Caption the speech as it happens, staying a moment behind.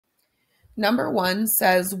Number 1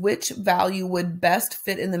 says, which value would best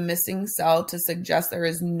fit in the missing cell to suggest there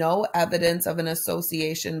is no evidence of an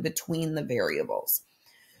association between the variables?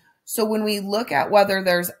 So when we look at whether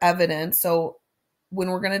there's evidence, so when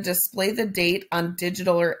we're going to display the date on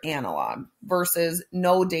digital or analog versus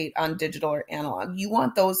no date on digital or analog, you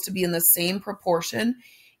want those to be in the same proportion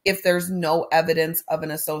if there's no evidence of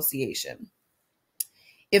an association.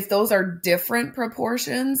 If those are different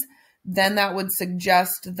proportions, then that would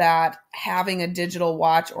suggest that having a digital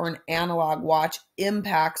watch or an analog watch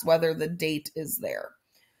impacts whether the date is there.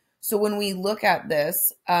 So when we look at this,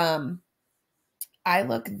 I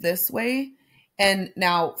look this way. And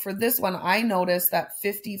now for this one, I notice that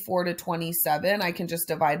 54 to 27, I can just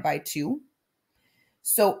divide by 2.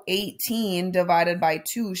 So 18 divided by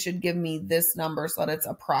 2 should give me this number so that it's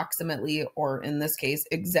approximately, or in this case,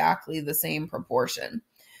 exactly the same proportion.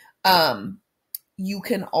 You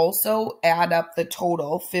can also add up the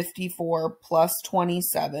total 54 plus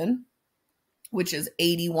 27, which is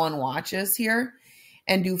 81 watches here,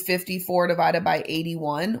 and do 54 divided by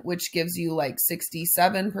 81, which gives you like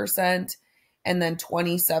 67%. And then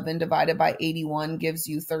 27 divided by 81 gives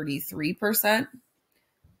you 33%.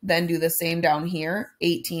 Then do the same down here.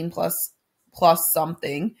 18 plus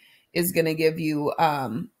something is going to give you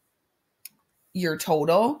your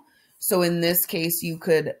total. So in this case, you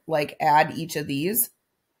could like add each of these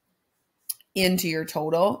into your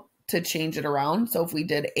total to change it around. So if we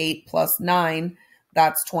did 8 plus 9,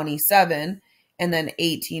 that's 27. And then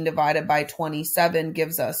 18 divided by 27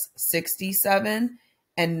 gives us 67.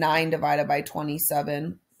 And 9 divided by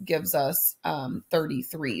 27 gives us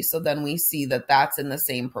 33. So then we see that that's in the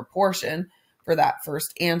same proportion for that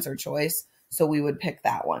first answer choice. So we would pick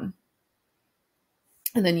that one.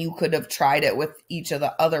 And then you could have tried it with each of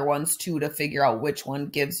the other ones too to figure out which one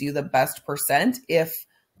gives you the best percent if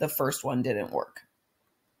the first one didn't work.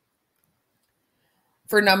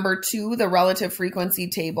 For number 2, the relative frequency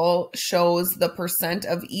table shows the percent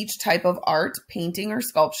of each type of art, painting or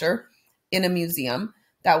sculpture in a museum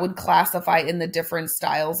that would classify in the different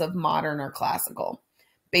styles of modern or classical.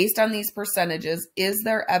 Based on these percentages, is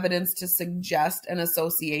there evidence to suggest an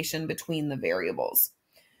association between the variables?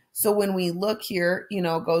 So when we look here,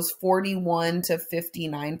 it goes 41 to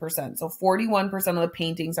 59%. So 41% of the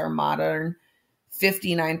paintings are modern,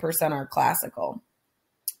 59% are classical.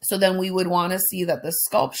 So then we would want to see that the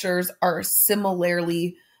sculptures are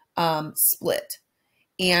similarly split.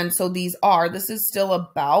 And so this is still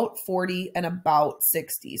about 40 and about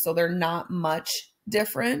 60. So they're not much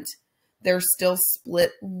different. They're still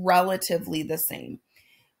split relatively the same.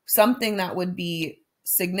 Something that would be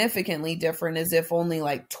significantly different is if only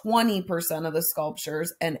like 20% of the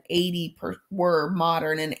sculptures and 80% were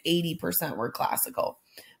modern and 80% were classical.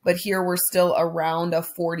 But here we're still around a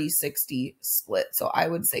 40-60 split. So I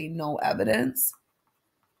would say no evidence.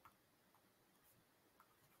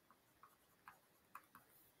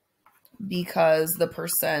 Because the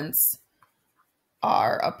percents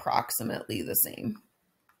are approximately the same.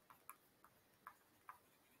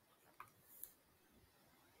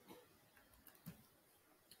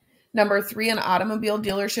 Number 3, an automobile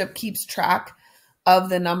dealership keeps track of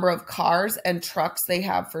the number of cars and trucks they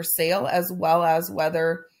have for sale, as well as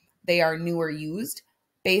whether they are new or used.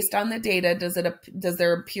 Based on the data, does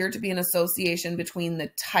there appear to be an association between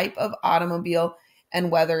the type of automobile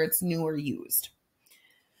and whether it's new or used?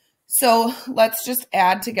 So let's just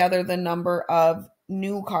add together the number of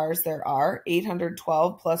new cars there are.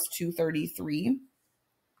 812 plus 233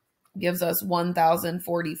 gives us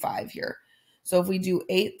 1,045 here. So if we do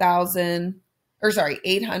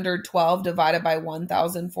 812 divided by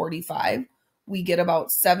 1,045, we get about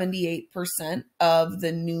 78% of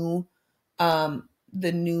the new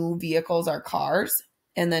vehicles are cars.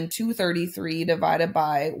 And then 233 divided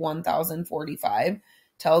by 1,045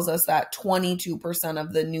 tells us that 22%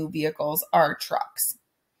 of the new vehicles are trucks.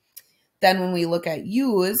 Then when we look at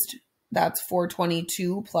used, that's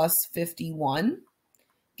 422 plus 51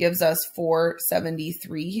 gives us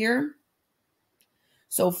 473 here.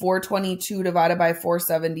 So 422 divided by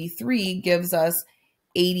 473 gives us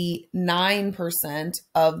 89%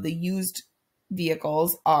 of the used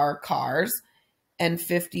vehicles are cars, and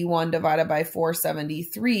 51 divided by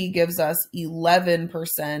 473 gives us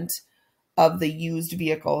 11% of the used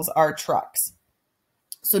vehicles are trucks.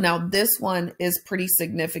 So now this one is pretty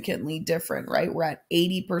significantly different, right? We're at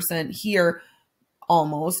 80% here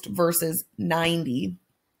almost versus 90,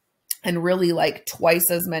 and really like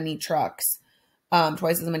twice as many trucks,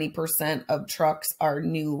 twice as many percent of trucks are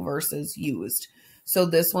new versus used. So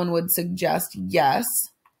this one would suggest, yes,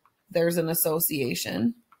 there's an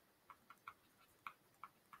association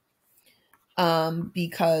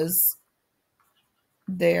because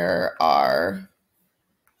there are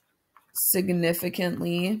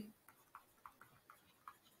significantly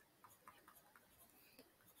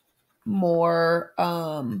more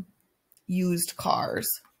used cars.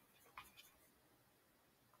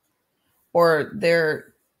 Or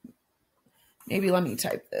maybe let me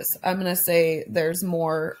type this. I'm going to say there's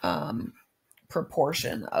more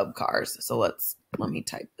proportion of cars. So let me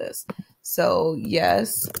type this. So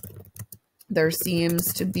yes, there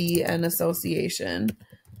seems to be an association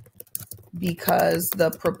because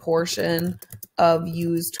the proportion of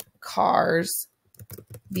used cars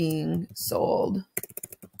being sold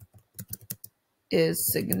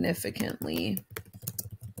is significantly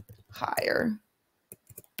higher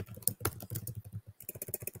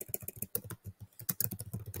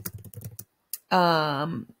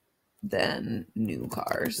than new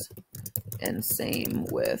cars. And same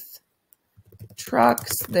with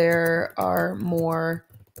trucks. There are more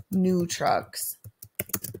new trucks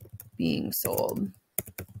being sold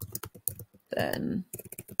than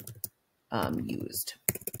used.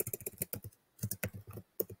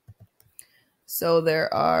 So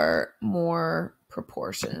there are more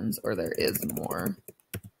proportions, or there is more.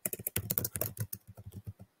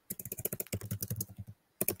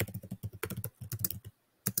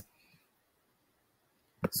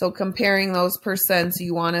 So comparing those percents,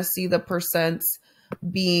 you want to see the percents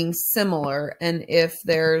being similar. And if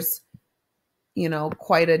there's,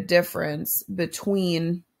 quite a difference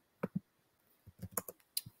between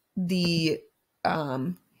the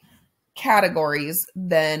categories,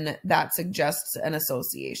 then that suggests an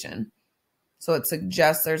association. So it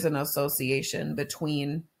suggests there's an association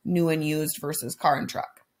between new and used versus car and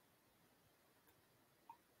truck.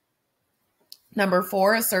 Number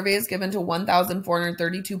 4, a survey is given to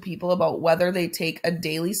 1,432 people about whether they take a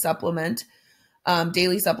daily supplemental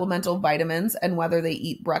vitamins and whether they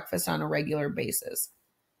eat breakfast on a regular basis.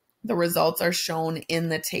 The results are shown in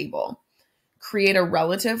the table. Create a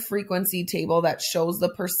relative frequency table that shows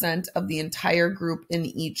the percent of the entire group in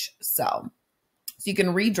each cell. So you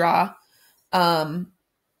can redraw a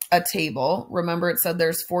table. Remember, it said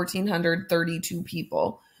there's 1,432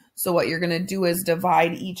 people. So what you're going to do is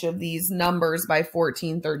divide each of these numbers by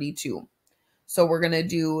 1,432. So we're going to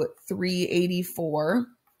do 384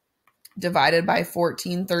 divided by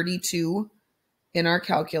 1,432 in our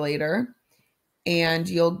calculator, and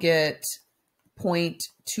you'll get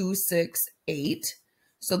 0.268.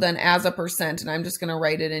 So then as a percent, and I'm just going to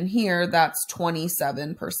write it in here, that's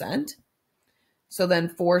 27%. So then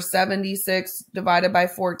 476 divided by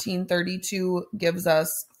 1,432 gives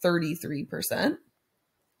us 33%.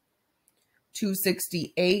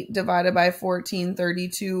 268 divided by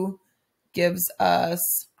 1,432 gives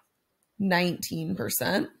us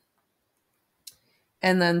 19%.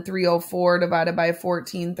 And then 304 divided by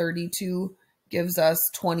 1,432 gives us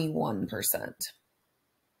 21%.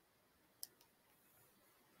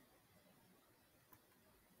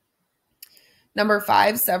 Number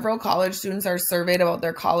 5, several college students are surveyed about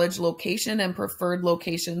their college location and preferred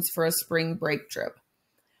locations for a spring break trip.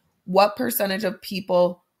 What percentage of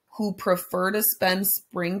people who prefer to spend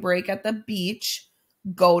spring break at the beach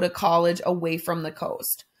go to college away from the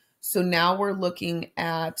coast? So now we're looking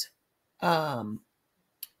at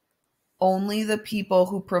only the people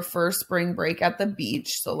who prefer spring break at the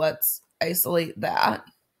beach. So let's isolate that.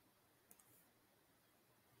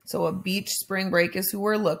 So a beach spring break is who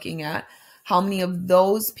we're looking at. How many of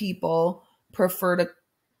those people prefer to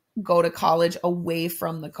go to college away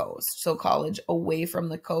from the coast? So college away from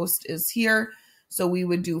the coast is here. So we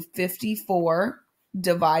would do 54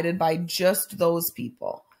 divided by just those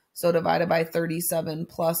people. So divided by 37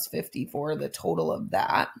 plus 54, the total of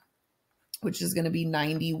that, which is going to be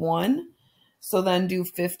 91. So then do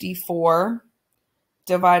 54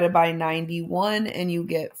 divided by 91, and you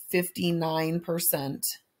get 59%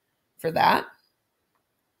 for that.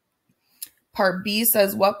 Part B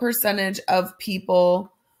says, what percentage of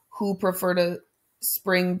people who prefer to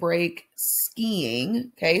spring break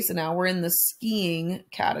skiing? Okay, so now we're in the skiing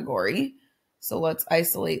category. So let's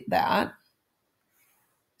isolate that.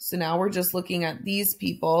 So now we're just looking at these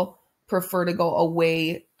people prefer to go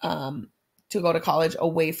away, to go to college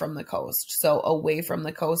away from the coast. So away from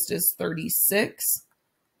the coast is 36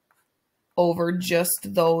 over just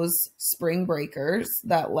those spring breakers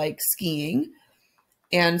that like skiing.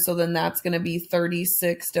 And so then that's going to be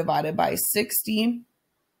 36 divided by 60.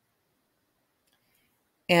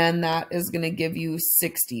 And that is going to give you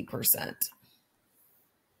 60%.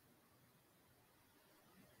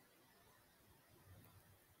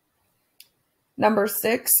 Number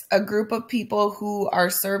 6, a group of people who are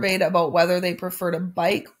surveyed about whether they prefer to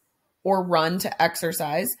bike or run to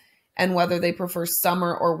exercise and whether they prefer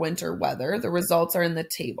summer or winter weather. The results are in the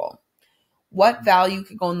table. What value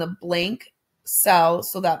could go in the blank cell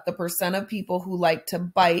so that the percent of people who like to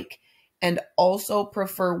bike and also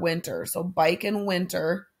prefer winter, so bike and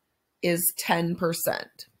winter, is 10%.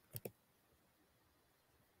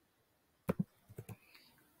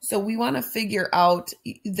 So we want to figure out,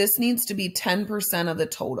 this needs to be 10% of the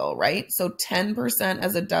total, right? So 10%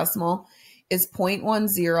 as a decimal is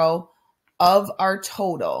 0.10 of our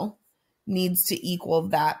total needs to equal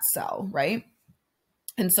that cell, right?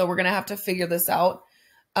 And so we're going to have to figure this out.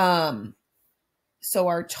 So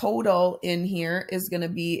our total in here is going to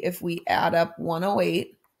be, if we add up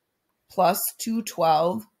 108 plus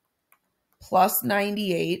 212 plus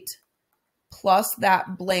 98 plus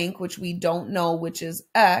that blank, which we don't know, which is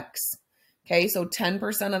X. Okay, so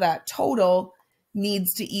 10% of that total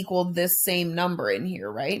needs to equal this same number in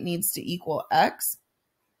here, right? Needs to equal X.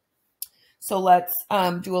 So let's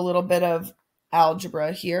do a little bit of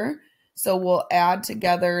algebra here. So we'll add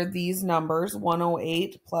together these numbers.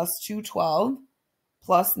 108 plus 212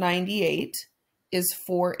 plus 98 is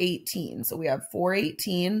 418. So we have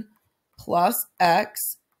 418 plus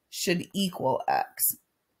X should equal X.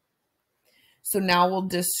 So now we'll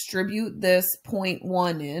distribute this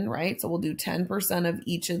 0.1 in, right? So we'll do 10% of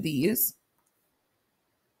each of these.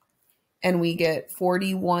 And we get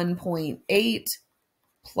 41.8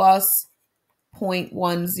 plus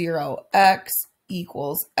 0.10x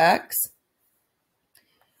equals X.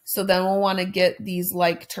 So then we'll want to get these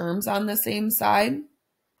like terms on the same side.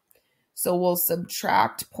 So we'll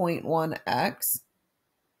subtract 0.1x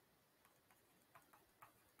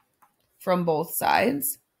from both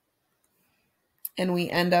sides. And we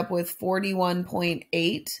end up with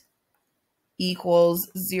 41.8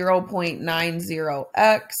 equals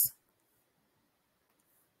 0.90x.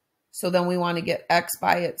 So then we want to get x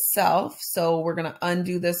by itself. So we're going to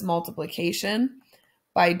undo this multiplication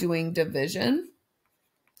by doing division.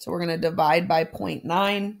 So we're going to divide by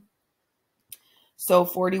 0.9. So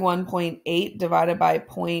 41.8 divided by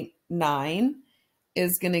 0.9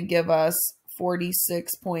 is going to give us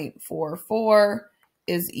 46.44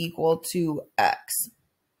 is equal to X.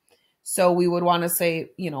 So we would want to say,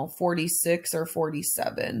 46 or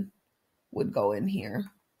 47 would go in here.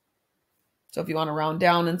 So if you want to round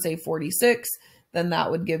down and say 46, then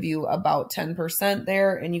that would give you about 10%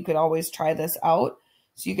 there. And you could always try this out.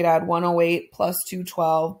 So you could add 108 plus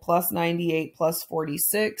 212 plus 98 plus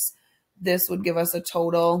 46. This would give us a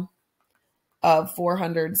total of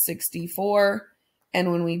 464.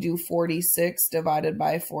 And when we do 46 divided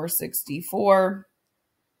by 464,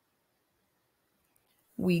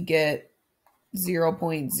 we get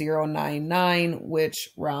 0.099, which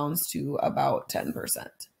rounds to about 10%.